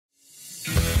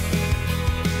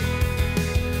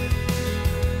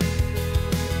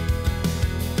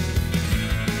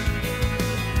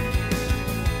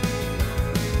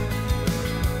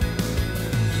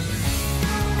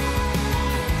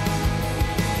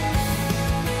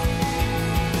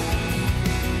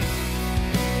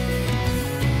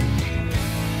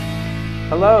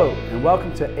Hello, and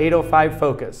welcome to 805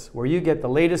 Focus, where you get the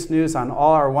latest news on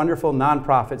all our wonderful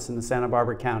nonprofits in the Santa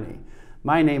Barbara County.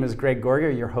 My name is Greg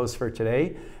Gorger, your host for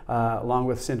today, along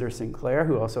with Cynder Sinclair,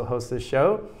 who also hosts this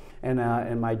show. And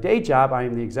in my day job, I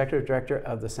am the Executive Director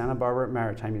of the Santa Barbara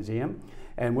Maritime Museum.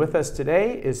 And with us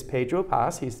today is Pedro.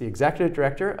 He's the Executive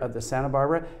Director of the Santa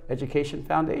Barbara Education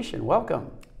Foundation.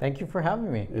 Welcome. Thank you for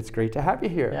having me. It's great to have you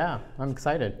here. Yeah, I'm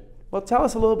excited. Well, tell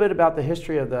us a little bit about the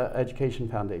history of the Education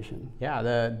Foundation. Yeah,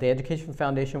 the Education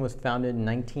Foundation was founded in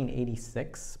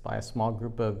 1986 by a small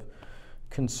group of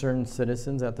concerned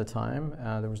citizens at the time.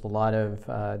 There was a lot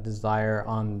of desire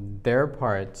on their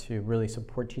part to really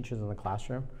support teachers in the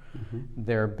classroom.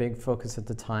 Their big focus at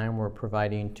the time were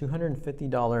providing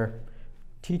 $250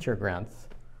 teacher grants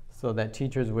so that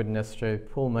teachers wouldn't necessarily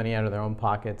pull money out of their own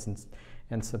pockets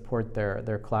and support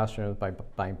their classrooms by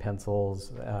buying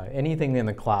pencils, anything in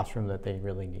the classroom that they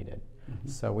really needed.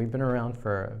 So we've been around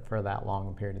for that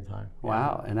long period of time.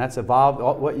 Wow, and that's evolved.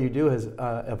 What you do has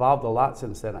evolved a lot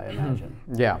since then, I imagine.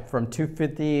 Yeah, from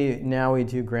 $250, now we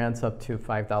do grants up to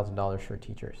 $5,000 for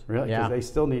teachers. Really? Yeah.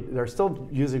 Because they're still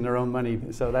using their own money,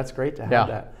 so that's great to have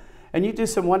that. And you do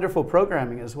some wonderful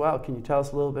programming as well. Can you tell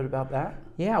us a little bit about that?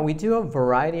 Yeah, we do a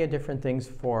variety of different things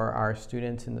for our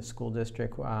students in the school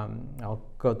district. I'll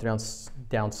go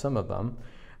down some of them.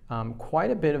 Quite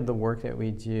a bit of the work that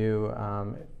we do,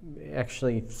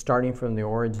 actually starting from the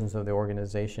origins of the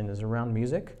organization, is around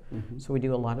music. So we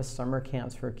do a lot of summer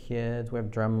camps for kids. We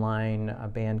have drumline, a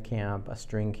band camp, a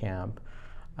string camp,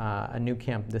 a new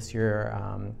camp this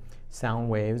year, Sound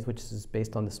Waves, which is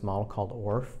based on this model called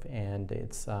ORF, and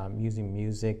it's using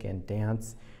music and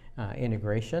dance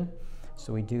integration.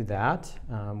 So we do that.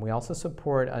 We also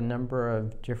support a number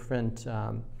of different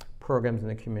programs in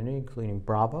the community, including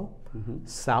Bravo,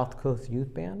 South Coast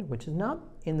Youth Band, which is not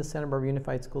in the Santa Barbara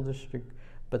Unified School District,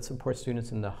 but supports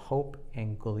students in the Hope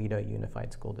and Goleta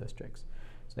Unified School Districts.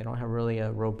 So they don't have really a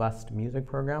robust music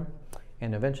program.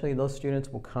 And eventually those students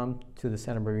will come to the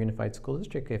Santa Barbara Unified School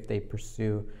District if they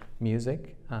pursue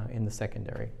music in the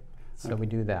secondary. So we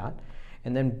do that.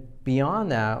 And then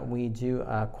beyond that, we do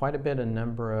quite a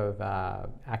number of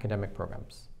academic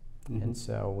programs. And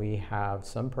so we have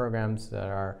some programs that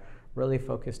are really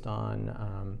focused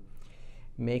on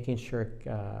making sure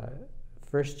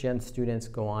first-gen students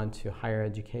go on to higher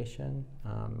education.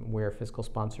 We're a fiscal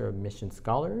sponsor of Mission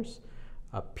Scholars,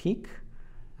 Peak,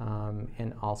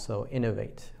 and also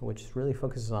Innovate, which really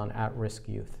focuses on at-risk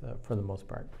youth for the most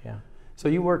part. Yeah. So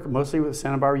you work mostly with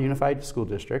Santa Barbara Unified School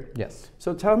District. Yes.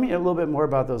 So tell me a little bit more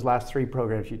about those last three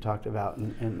programs you talked about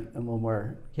and a little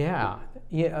more. Yeah.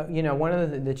 You know, one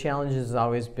of the challenges has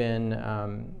always been,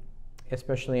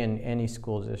 especially in any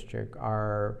school district,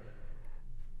 are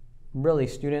really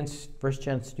students,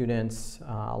 first-gen students,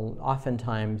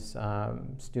 oftentimes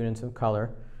students of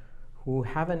color, who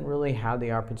haven't really had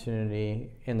the opportunity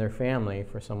in their family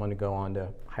for someone to go on to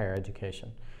higher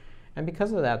education. And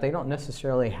because of that, they don't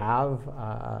necessarily have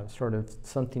sort of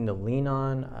something to lean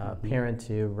on, a parent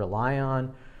to rely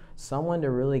on, someone to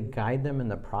really guide them in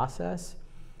the process.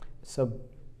 So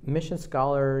Mission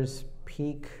Scholars,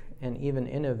 Peak, and even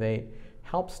Innovate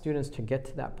help students to get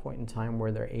to that point in time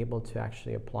where they're able to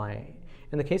actually apply.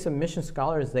 In the case of Mission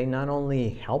Scholars, they not only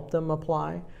help them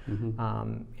apply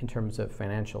in terms of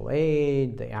financial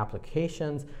aid, the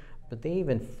applications, but they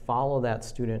even follow that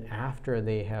student after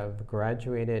they have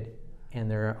graduated and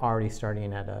they're already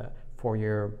starting at a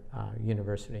four-year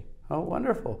university. Oh,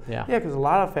 wonderful. Yeah. Yeah, because a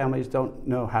lot of families don't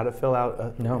know how to fill out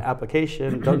an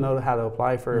application, don't know how to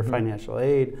apply for financial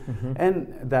aid,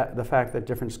 and that the fact that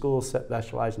different schools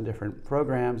specialize in different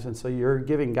programs, and so you're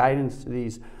giving guidance to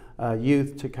these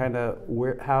youth to kind of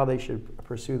how they should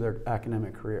pursue their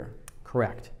academic career.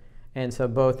 Correct. And so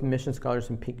both Mission Scholars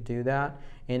and Peak do that.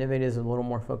 Innovate is a little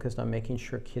more focused on making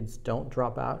sure kids don't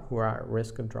drop out, who are at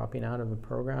risk of dropping out of a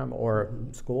program or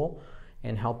school,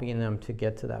 and helping them to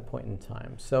get to that point in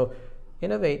time. So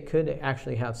Innovate could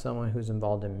actually have someone who's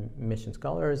involved in Mission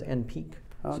Scholars and Peak.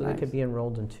 So they could be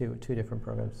enrolled in two different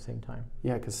programs at the same time.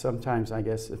 Yeah, because sometimes I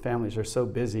guess the families are so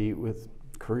busy with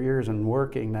careers and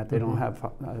working that they don't have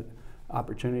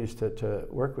opportunities to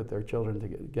work with their children to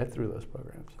get through those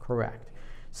programs. Correct.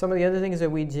 Some of the other things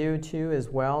that we do too as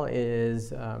well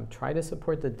is try to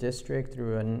support the district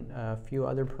through a few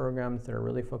other programs that are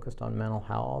really focused on mental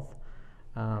health.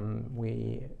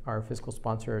 We are a fiscal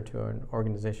sponsor to an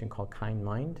organization called Kind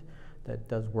Mind that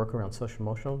does work around social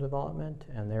emotional development,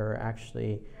 and they're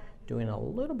actually doing a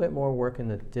little bit more work in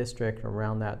the district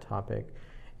around that topic.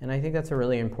 And I think that's a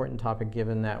really important topic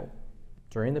given that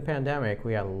during the pandemic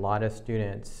we had a lot of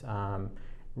students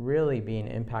really being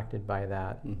impacted by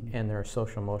that and their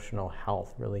social emotional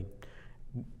health really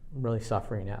really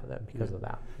suffering at that because of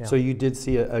that. Yeah. So you did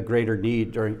see a greater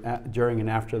need during and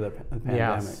after the pandemic.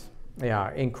 Yes.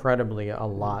 Yeah, incredibly, a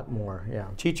lot more. Yeah.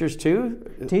 Teachers too.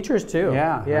 Teachers too.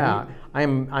 Yeah. Yeah. Right?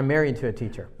 I'm married to a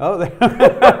teacher. Oh,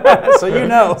 so you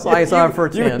know. So I saw it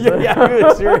firsthand. There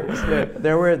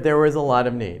was a lot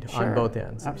of need on both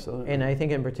ends. Absolutely. And I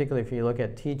think in particular, if you look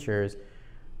at teachers,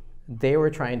 they were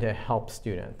trying to help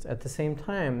students. At the same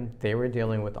time, they were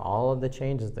dealing with all of the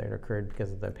changes that occurred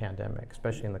because of the pandemic,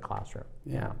 especially in the classroom.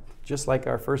 Yeah. Just like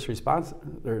our first responders,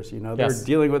 they're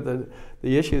dealing with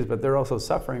the issues, but they're also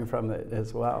suffering from it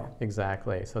as well.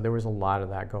 Exactly. So there was a lot of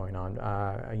that going on.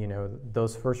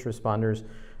 Those first responders,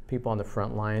 people on the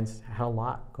front lines, had a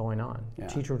lot going on. Yeah.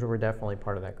 Teachers were definitely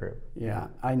part of that group. Yeah,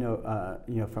 I know.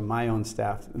 From my own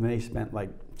staff, and they spent like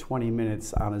 20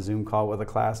 minutes on a Zoom call with a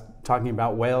class talking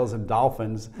about whales and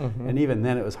dolphins, and even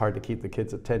then it was hard to keep the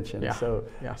kids' attention. Yeah. So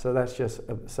that's just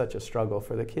such a struggle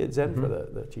for the kids and for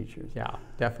the teachers. Yeah,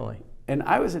 definitely. And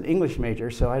I was an English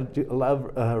major, so I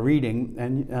love reading,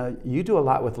 and you do a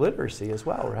lot with literacy as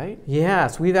well, right?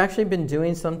 Yes, we've actually been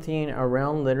doing something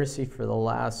around literacy for the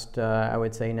last, I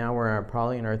would say now we're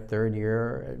probably in our third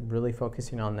year, really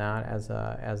focusing on that as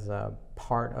a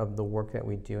part of the work that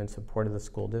we do in support of the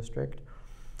school district.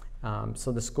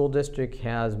 So the school district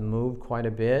has moved quite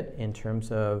a bit in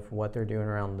terms of what they're doing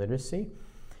around literacy.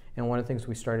 And one of the things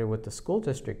we started with the school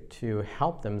district to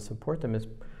help them, support them, is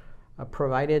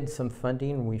provided some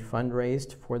funding. We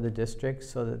fundraised for the district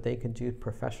so that they could do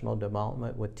professional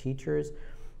development with teachers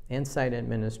and site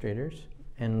administrators.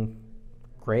 And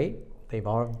great,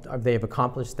 they've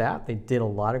accomplished that. They did a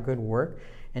lot of good work.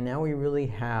 And now we really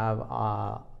have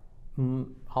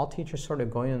all teachers sort of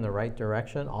going in the right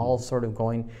direction, all sort of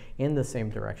going in the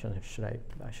same direction,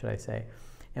 should I say.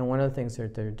 And one of the things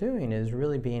that they're doing is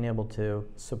really being able to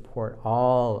support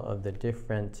all of the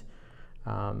different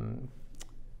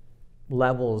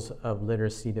levels of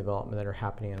literacy development that are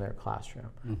happening in their classroom.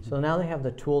 So now they have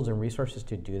the tools and resources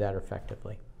to do that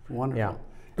effectively. Wonderful.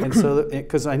 Yeah. And so,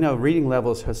 because I know reading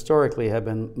levels historically have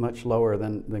been much lower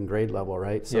than grade level,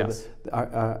 right? So yes.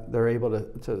 They're able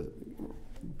to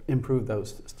improve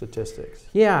those statistics.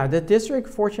 Yeah, the district,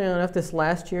 fortunately enough, this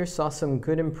last year saw some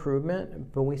good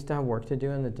improvement, but we still have work to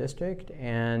do in the district,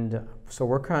 and so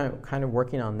we're kind of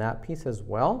working on that piece as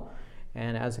well.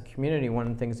 And as a community, one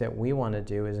of the things that we want to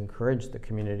do is encourage the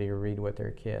community to read with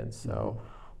their kids. So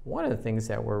one of the things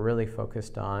that we're really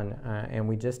focused on, and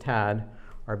we just had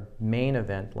our main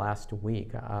event last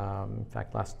week, in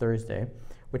fact last Thursday,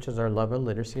 which is our Love of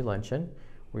Literacy Luncheon.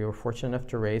 We were fortunate enough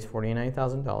to raise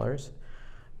 $49,000.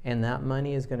 And that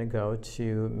money is going to go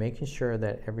to making sure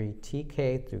that every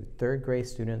TK through third grade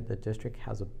student in the district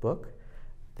has a book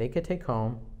they could take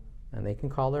home and they can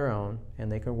call their own,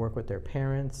 and they can work with their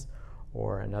parents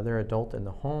or another adult in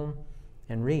the home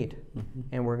and read.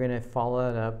 And we're going to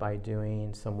follow that up by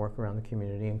doing some work around the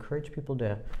community, encourage people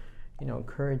to,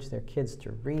 encourage their kids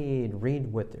to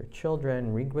read with their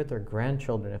children, read with their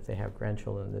grandchildren if they have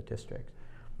grandchildren in the district.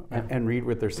 And read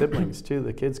with their siblings too.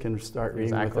 The kids can start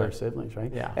reading with their siblings,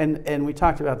 right? Yeah. And we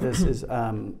talked about this is,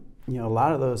 a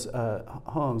lot of those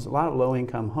homes, a lot of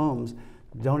low-income homes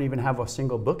don't even have a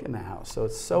single book in the house. So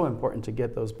it's so important to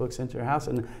get those books into your house.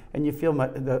 And you feel,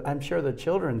 I'm sure the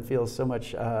children feel so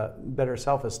much better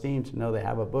self-esteem to know they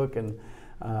have a book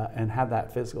and have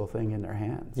that physical thing in their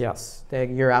hands. Yes,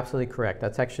 you're absolutely correct.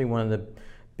 That's actually one of the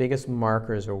biggest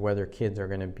markers of whether kids are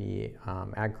going to be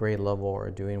at grade level or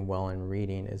doing well in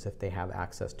reading is if they have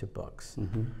access to books.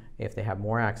 If they have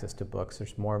more access to books,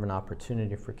 there's more of an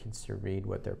opportunity for kids to read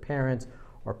with their parents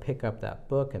or pick up that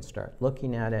book and start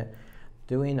looking at it,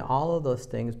 doing all of those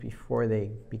things before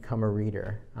they become a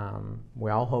reader.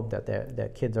 We all hope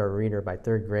that kids are a reader by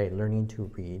third grade, learning to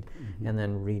read, and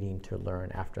then reading to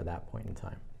learn after that point in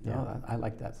time. Yeah, oh, I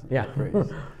like that. Yeah.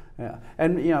 Yeah,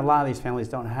 and a lot of these families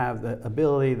don't have the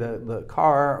ability, the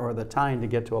car, or the time to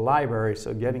get to a library.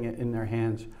 So getting it in their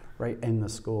hands right in the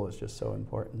school is just so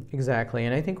important. Exactly,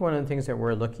 and I think one of the things that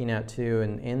we're looking at too,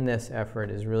 in this effort,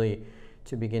 is really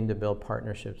to begin to build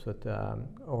partnerships with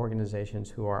organizations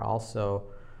who are also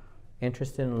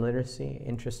interested in literacy,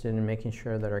 interested in making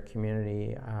sure that our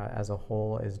community as a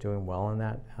whole is doing well in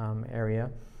that area,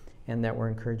 and that we're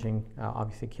encouraging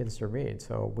obviously kids to read.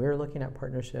 So we're looking at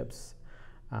partnerships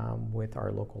with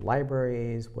our local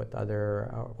libraries, with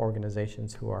other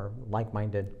organizations who are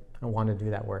like-minded and want to do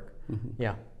that work.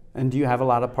 Yeah. And do you have a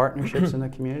lot of partnerships in the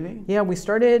community? Yeah, we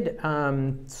started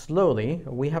slowly.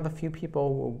 We have a few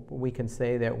people we can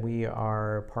say that we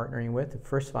are partnering with. The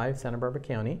First 5 Santa Barbara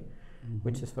County,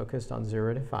 which is focused on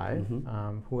 0 to 5,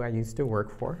 who I used to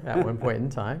work for at one point in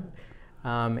time.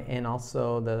 and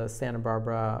also the Santa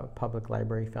Barbara Public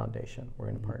Library Foundation. We're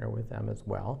going to partner with them as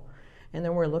well. And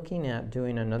then we're looking at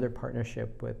doing another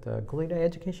partnership with the Goleta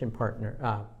Education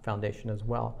Foundation as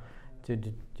well, to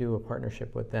do a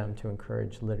partnership with them to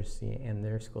encourage literacy in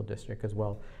their school district as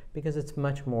well, because it's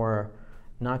much more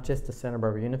not just a Santa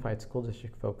Barbara Unified School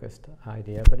District focused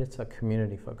idea, but it's a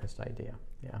community focused idea.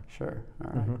 Yeah. Sure.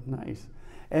 All right. Nice.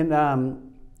 And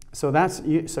so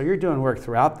you're doing work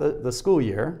throughout the school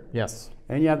year. Yes.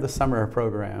 And you have the summer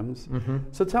programs.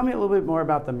 So tell me a little bit more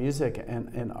about the music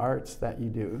and arts that you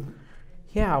do.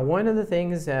 Yeah, one of the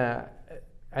things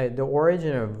the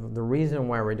origin of the reason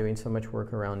why we're doing so much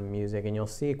work around music, and you'll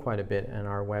see quite a bit on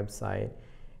our website,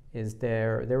 is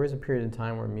there was a period of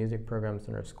time where music programs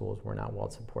in our schools were not well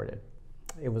supported.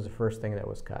 It was the first thing that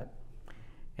was cut.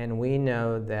 And we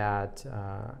know that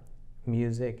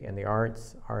music and the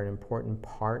arts are an important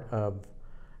part of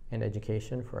an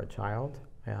education for a child.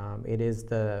 It is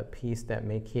the piece that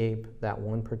may keep that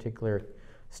one particular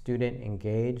student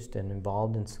engaged and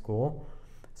involved in school.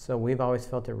 So we've always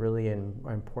felt it really an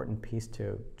important piece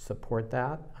to support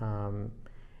that.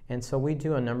 And so we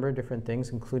do a number of different things,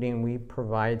 including we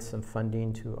provide some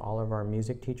funding to all of our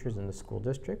music teachers in the school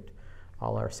district,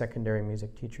 all our secondary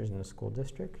music teachers in the school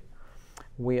district.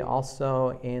 We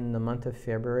also, in the month of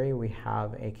February, we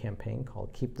have a campaign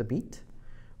called Keep the Beat.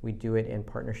 We do it in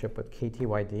partnership with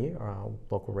KTYD, our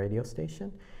local radio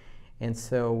station. And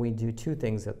so we do two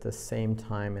things at the same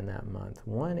time in that month.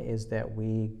 One is that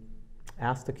we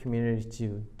ask the community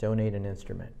to donate an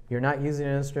instrument. You're not using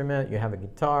an instrument, you have a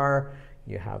guitar,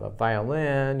 you have a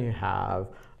violin, you have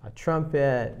a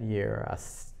trumpet, you're a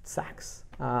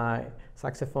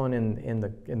saxophone in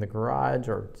the garage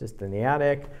or just in the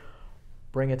attic.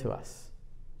 Bring it to us.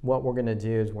 What we're going to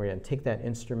do is we're going to take that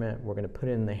instrument, we're going to put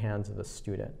it in the hands of the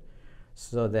student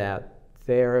so that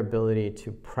their ability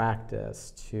to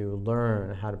practice, to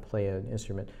learn how to play an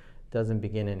instrument doesn't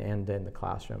begin and end in the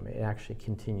classroom. It actually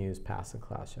continues past the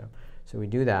classroom. So we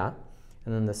do that.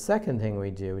 And then the second thing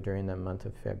we do during the month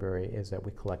of February is that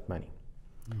we collect money.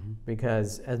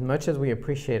 Because as much as we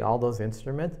appreciate all those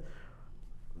instruments,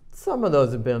 some of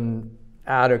those have been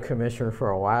out of commission for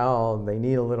a while. They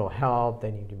need a little help.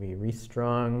 They need to be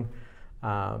restrung.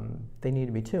 They need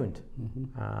to be tuned.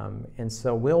 And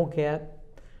so we'll get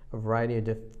a variety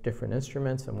of different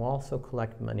instruments, and we'll also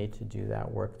collect money to do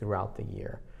that work throughout the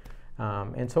year.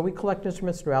 And so we collect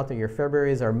instruments throughout the year.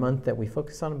 February is our month that we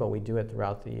focus on, but we do it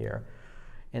throughout the year.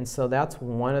 And so that's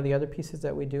one of the other pieces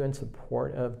that we do in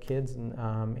support of kids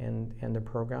and their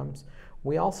programs.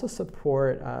 We also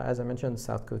support, as I mentioned, the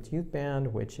South Coast Youth Band,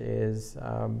 which is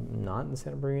not in the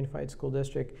Santa Barbara Unified School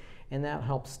District, and that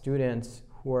helps students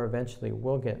who are eventually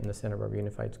will get in the Santa Barbara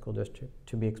Unified School District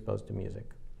to be exposed to music.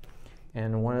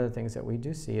 And one of the things that we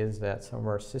do see is that some of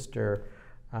our sister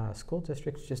school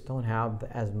districts just don't have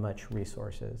as much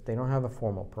resources. They don't have a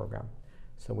formal program.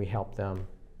 So we help them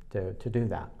to do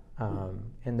that.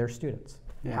 And their students.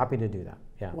 Yeah. Happy to do that.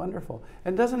 Yeah. Wonderful.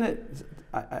 And doesn't it,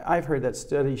 I've heard that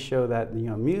studies show that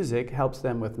music helps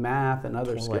them with math and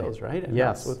other skills, right? And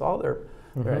yes. with all their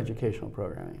educational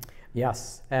programming.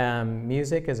 Yes.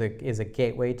 Music is a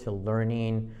gateway to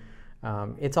learning.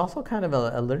 It's also kind of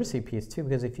a literacy piece too,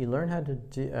 because if you learn how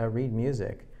to read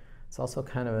music, it's also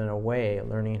kind of in a way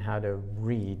learning how to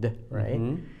read, right?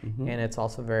 And it's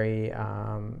also very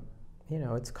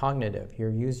it's cognitive.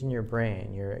 You're using your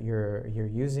brain. You're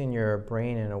using your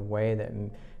brain in a way that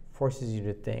forces you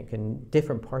to think in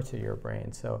different parts of your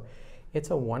brain. So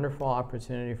it's a wonderful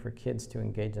opportunity for kids to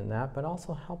engage in that, but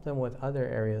also help them with other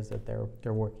areas that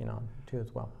they're working on too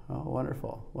as well. Oh,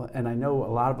 wonderful. Well, and I know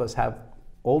a lot of us have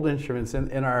old instruments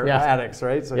in our attics,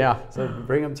 right? So, so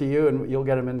bring them to you and you'll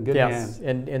get them in good hands.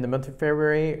 Yes, in the month of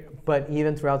February, but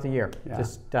even throughout the year.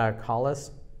 Just call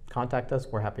us, contact us.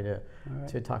 We're happy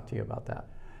to talk to you about that.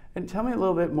 And tell me a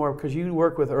little bit more, because you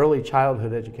work with early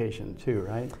childhood education too,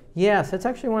 right? Yes, it's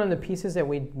actually one of the pieces that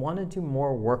we want to do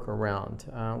more work around.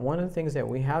 One of the things that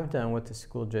we have done with the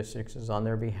school districts is on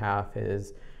their behalf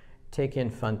is take in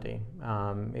funding.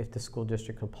 If the school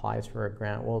district applies for a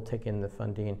grant, we'll take in the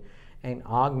funding and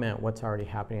augment what's already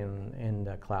happening in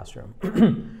the classroom.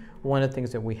 One of the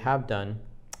things that we have done,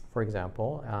 for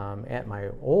example, at my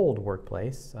old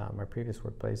workplace, my previous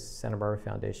workplace, Santa Barbara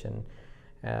Foundation,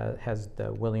 has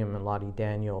the William and Lottie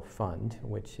Daniel Fund,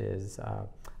 which is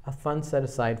a fund set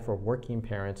aside for working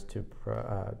parents to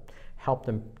help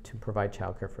them to provide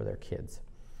childcare for their kids.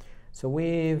 So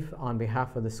we've, on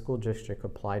behalf of the school district,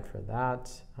 applied for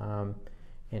that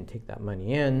and take that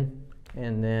money in,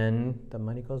 and then the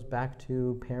money goes back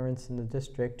to parents in the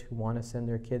district who want to send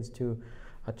their kids to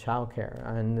a childcare.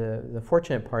 And the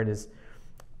fortunate part is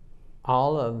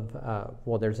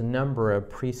well, there's a number of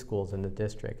preschools in the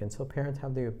district, and so parents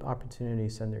have the opportunity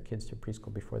to send their kids to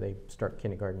preschool before they start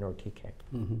kindergarten or TK.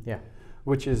 Mm-hmm. Yeah.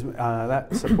 Which is,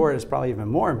 that support is probably even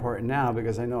more important now,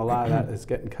 because I know a lot of that is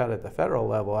getting cut at the federal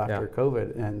level after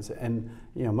COVID, and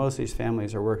you know, most of these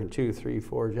families are working 2, 3,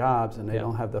 4 jobs, and they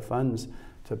don't have the funds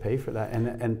to pay for that,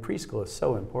 and preschool is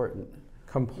so important.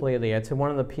 Completely. It's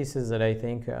one of the pieces that I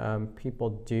think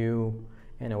people do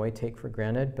in a way take for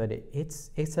granted, but it's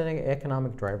an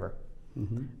economic driver.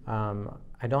 Mm-hmm.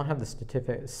 I don't have the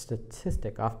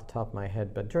statistic off the top of my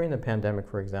head, but during the pandemic,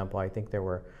 for example, I think there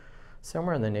were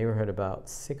somewhere in the neighborhood about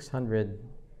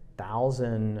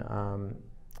 600,000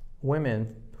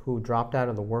 women who dropped out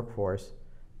of the workforce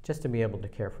just to be able to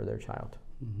care for their child.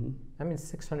 Mm-hmm. I mean,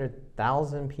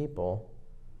 600,000 people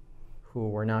who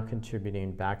were not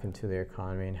contributing back into the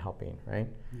economy and helping, right?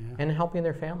 Yeah. And helping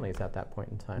their families at that point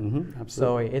in time. Mm-hmm,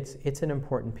 absolutely. So it's an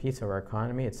important piece of our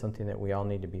economy. It's something that we all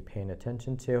need to be paying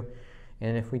attention to.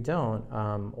 And if we don't,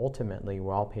 ultimately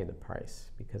we'll all pay the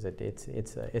price, because it's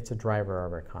a driver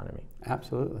of our economy.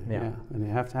 Absolutely, yeah. And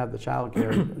you have to have the child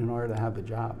care in order to have the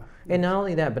job. And not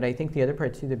only that, but I think the other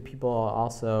part too that people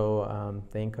also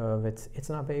think of, it's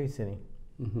not babysitting.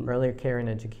 Mm-hmm. Early care and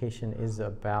education is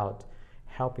about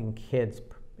helping kids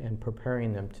and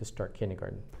preparing them to start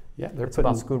kindergarten. Yeah, they're it's putting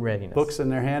about school readiness. Books in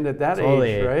their hand at that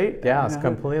totally. age, right? Yes,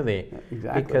 completely.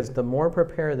 Exactly. Because the more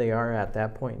prepared they are at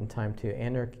that point in time to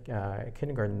enter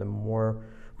kindergarten, the more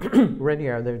ready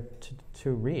are they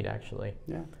to read, actually.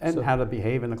 Yeah, and so, how to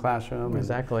behave in the classroom.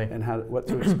 Exactly. And what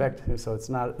to expect. So it's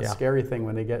not a scary thing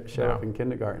when they show up in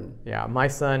kindergarten. Yeah, my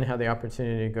son had the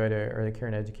opportunity to go to early care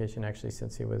and education actually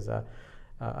since he was a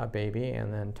baby,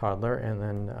 and then toddler, and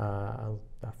then a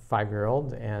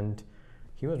 5-year-old, and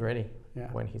he was ready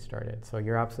when he started. So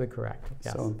you're absolutely correct.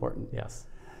 Yes. So important. Yes.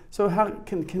 So how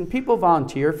can people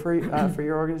volunteer for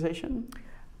your organization?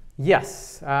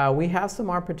 Yes, we have some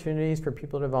opportunities for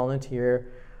people to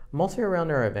volunteer, mostly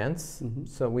around our events. Mm-hmm.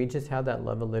 So we just had that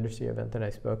Love of Literacy event that I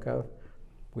spoke of.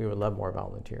 We would love more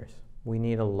volunteers. We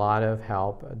need a lot of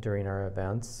help during our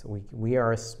events. We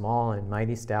are a small and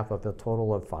mighty staff of a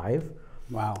total of 5.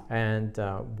 Wow. And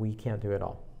we can't do it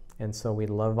all. And so we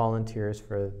love volunteers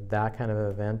for that kind of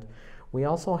event. We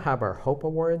also have our Hope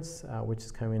Awards, which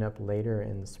is coming up later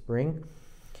in the spring.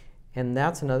 And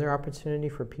that's another opportunity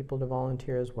for people to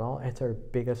volunteer as well. It's our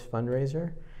biggest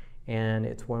fundraiser. And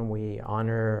it's when we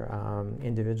honor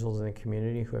individuals in the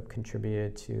community who have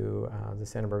contributed to the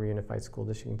Santa Barbara Unified School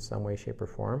District in some way, shape, or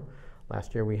form.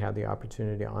 Last year we had the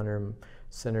opportunity to honor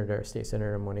State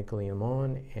Senator Monique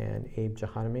Limon and Abe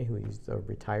Jahadami, who is the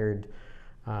retired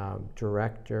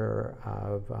director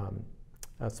of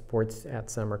sports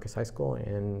at San Marcos High School,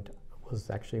 and was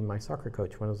actually my soccer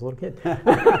coach when I was a little kid. Oh,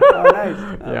 nice.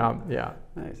 Yeah.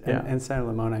 Nice. And Senator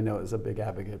Limon, I know, is a big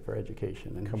advocate for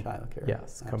education and child care.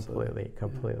 Yes, completely.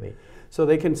 Yeah. So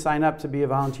they can sign up to be a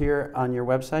volunteer on your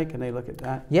website. Can they look at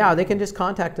that? Yeah, they can just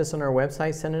contact us on our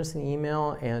website, send us an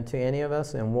email, and to any of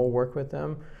us, and we'll work with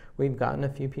them. We've gotten a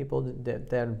few people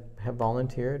that have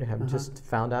volunteered, have just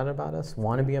found out about us,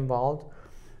 want to be involved.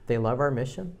 They love our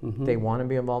mission. Mm-hmm. They want to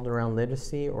be involved around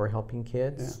literacy or helping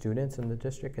kids, students in the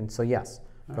district. And so, yes,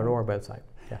 go to our website.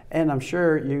 Yeah. And I'm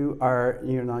sure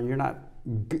you're not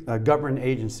a government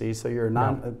agency, so you're a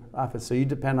non-office, so you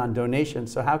depend on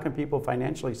donations. So how can people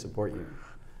financially support you?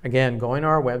 Again, going to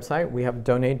our website, we have a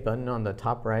donate button on the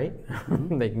top right.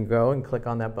 Mm-hmm. They can go and click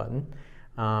on that button.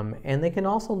 And they can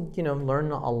also,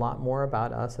 learn a lot more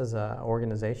about us as an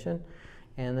organization,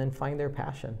 and then find their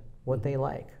passion, what they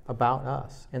like about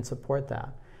us, and support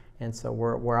that. And so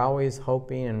we're always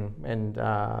hoping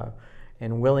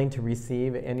and willing to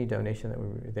receive any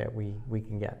donation that we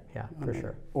can get. Yeah, for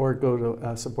sure. Or go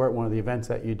to support one of the events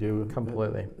that you do.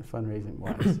 Completely. Fundraising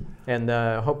wise. And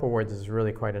the Hope Awards is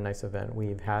really quite a nice event.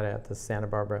 We've had it at the Santa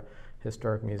Barbara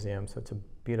Historic Museum, so it's a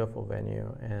beautiful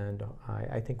venue, and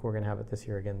I think we're going to have it this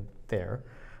year again there.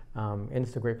 And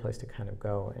it's a great place to kind of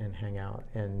go and hang out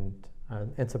and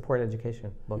support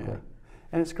education locally. Yeah.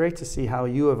 And it's great to see how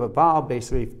you have evolved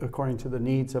basically according to the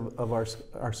needs of our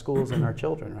schools and our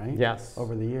children, right? Yes.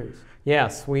 Over the years.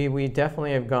 Yes, we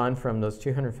definitely have gone from those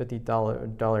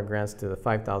 $250 grants to the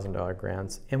 $5,000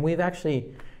 grants. And we've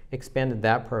actually expanded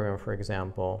that program, for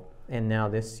example. And now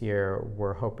this year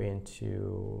we're hoping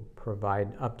to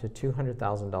provide up to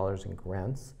 $200,000 in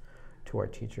grants to our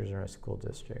teachers in our school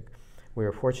district. We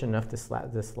were fortunate enough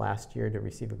this last year to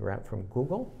receive a grant from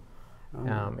Google.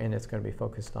 And it's going to be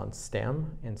focused on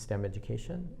STEM and STEM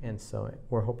education. And so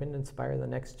we're hoping to inspire the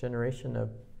next generation of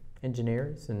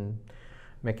engineers and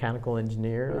mechanical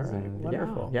engineers. All right, And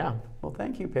wonderful. Yeah. Well,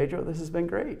 thank you, Pedro. This has been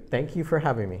great. Thank you for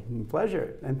having me.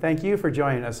 Pleasure. And thank you for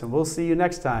joining us. And we'll see you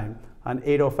next time on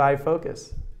 805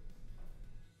 Focus.